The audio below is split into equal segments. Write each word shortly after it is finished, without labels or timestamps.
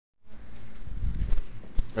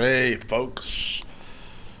Hey folks,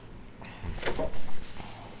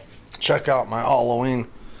 check out my Halloween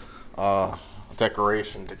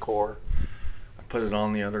decoration decor. I put it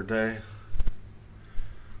on the other day.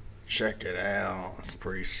 Check it out, it's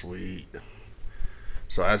pretty sweet.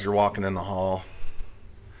 So as you're walking in the hall,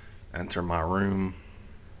 enter my room.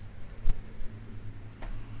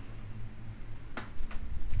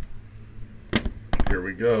 Here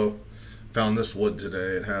we go. Found this wood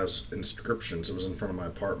today. It has inscriptions. It was in front of my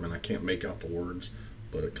apartment. I can't make out the words,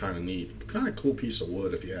 but it kind of neat. Kind of cool piece of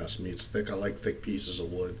wood if you ask me. It's thick. I like thick pieces of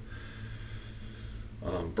wood.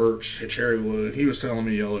 Birch, cherry wood. He was telling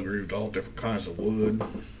me yellow grooved, all different kinds of wood.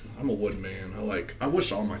 I'm a wood man. I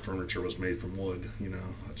wish all my furniture was made from wood. You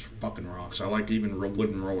know, that's fucking rocks. I like even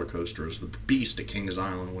wooden roller coasters. The Beast at Kings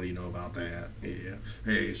Island. What do you know about that? Yeah.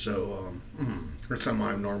 Hey, so for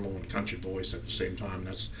semi-normal and country voice at the same time.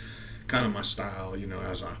 That's kind of my style. You know,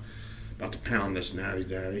 as I about to pound this natty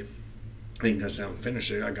daddy. I ain't gonna sound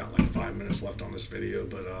finish it. I got like 5 minutes left on this video,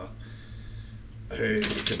 but hey,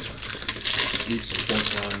 we can eat some pork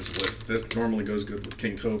rinds with this. Normally goes good with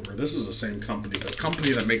King Cobra. This is the same company. The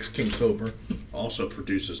company that makes King Cobra also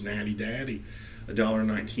produces Natty Daddy.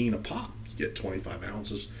 $1.19 a pop. You get 25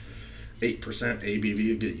 ounces. 8% ABV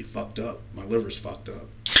will get you fucked up. My liver's fucked up,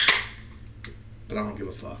 but I don't give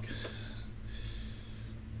a fuck.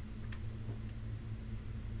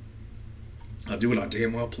 I do what I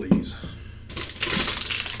damn well please.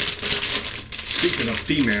 Speaking of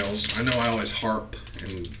females, I know I always harp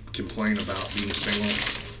and complain about being single.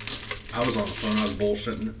 I was on the phone, I was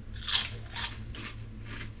bullshitting.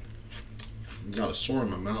 Got a sore in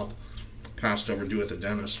my mouth. Passed overdue at the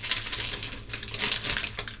dentist.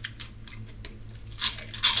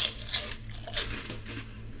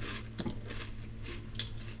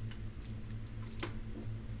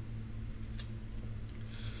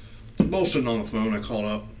 Bullshitting on the phone, I called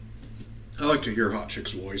up. I like to hear hot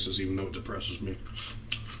chicks' voices, even though it depresses me.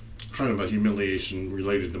 Kind of a humiliation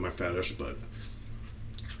related to my fetish, but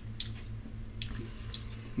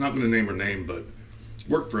not going to name her name, but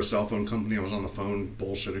worked for a cell phone company. I was on the phone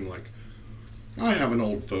bullshitting like, I have an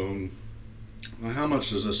old phone. How much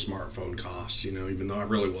does this smartphone cost? You know, even though I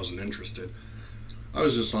really wasn't interested. I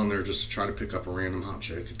was just on there just to try to pick up a random hot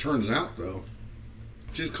chick. It turns out, though,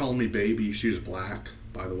 she's calling me baby. She's black,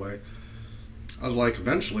 by the way. I was like,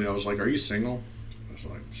 eventually, I was like, are you single? I was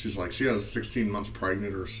like, she's like, she has 16 months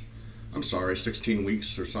pregnant, or, I'm sorry, 16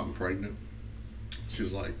 weeks or something pregnant.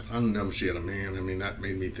 She's like, I don't know if she had a man. I mean, that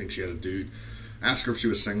made me think she had a dude. Asked her if she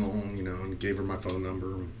was single, you know, and gave her my phone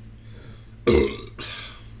number. You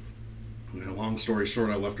know, long story short,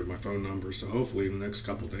 I left her my phone number, so hopefully in the next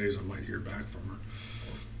couple of days I might hear back from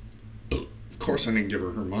her. Of course, I didn't give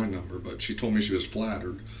her my number, but she told me she was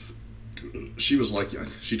flattered. She was like,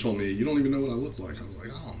 she told me, you don't even know what I look like. I was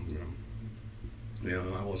like, oh, you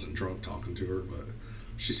know, I wasn't drunk talking to her, but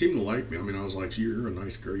she seemed to like me. I mean, I was like, you're a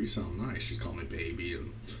nice girl, you sound nice. She's calling me baby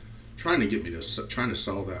and trying to get me to, trying to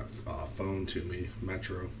sell that phone to me,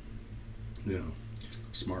 Metro, you know,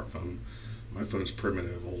 smartphone. My phone's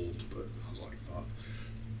primitive, old, but I was like, fuck.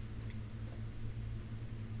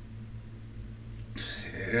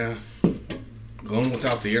 Yeah, going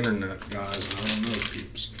without the internet, guys, I don't know,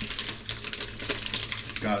 peeps.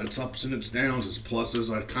 Got its ups and its downs, its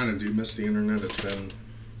pluses. I kind of do miss the internet. It's been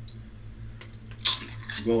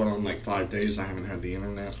going on like 5 days I haven't had the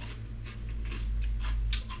internet.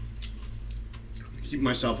 Keep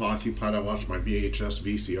myself occupied. I watch my VHS,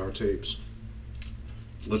 VCR tapes,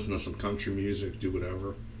 listen to some country music, do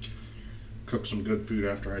whatever. Cook some good food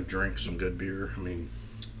after I drink some good beer. I mean,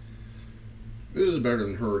 this is better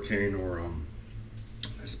than hurricane or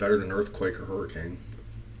it's better than earthquake or hurricane.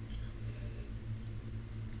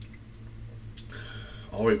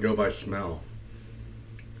 Always go by smell.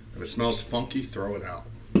 If it smells funky, throw it out.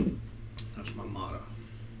 That's my motto.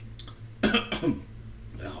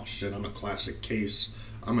 Oh shit, I'm a classic case.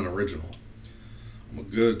 I'm an original. I'm a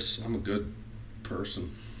good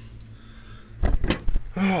person.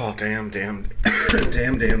 Oh damn. Damn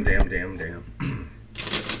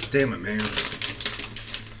it, man.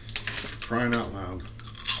 Crying out loud.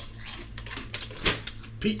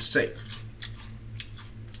 Pete's sake.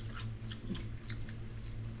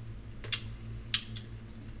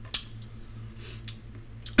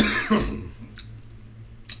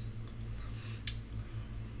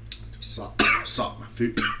 Just salt my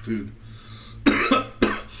food.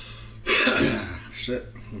 Shit.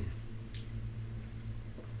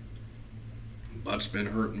 Butt's been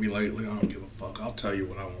hurting me lately. I don't give a fuck. I'll tell you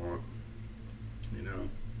what I want. You know.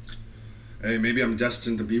 Hey, maybe I'm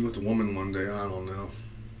destined to be with a woman one day. I don't know.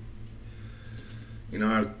 You know,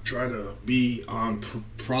 I try to be on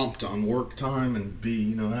prompt on work time and be,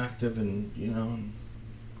 you know, active and, you know, and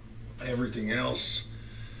everything else.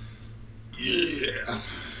 Yeah.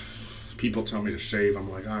 People tell me to shave. I'm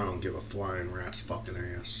like, I don't give a flying rat's fucking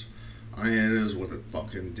ass. It is what it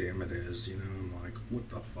fucking damn it is. You know, I'm like, what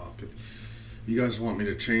the fuck? If you guys want me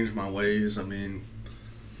to change my ways, I mean,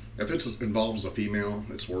 if it involves a female,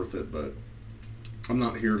 it's worth it. But I'm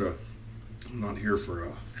not here for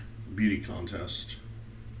a beauty contest.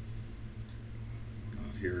 I'm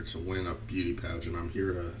not here to win a beauty pageant. I'm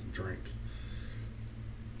here to drink.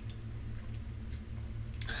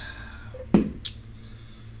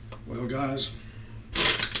 Well, guys,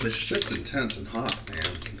 this shit's intense and hot,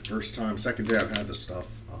 man. Second day I've had this stuff.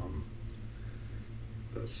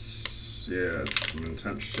 Yeah, it's some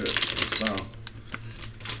intense shit. So,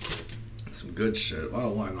 some good shit.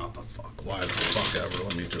 Well, why not the fuck? Why the fuck ever?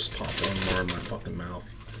 Let me just pop one more in my fucking mouth.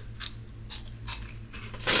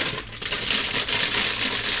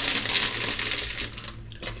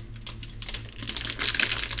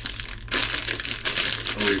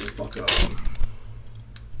 Hurry the fuck up.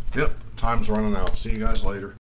 Yep, time's running out. See you guys later.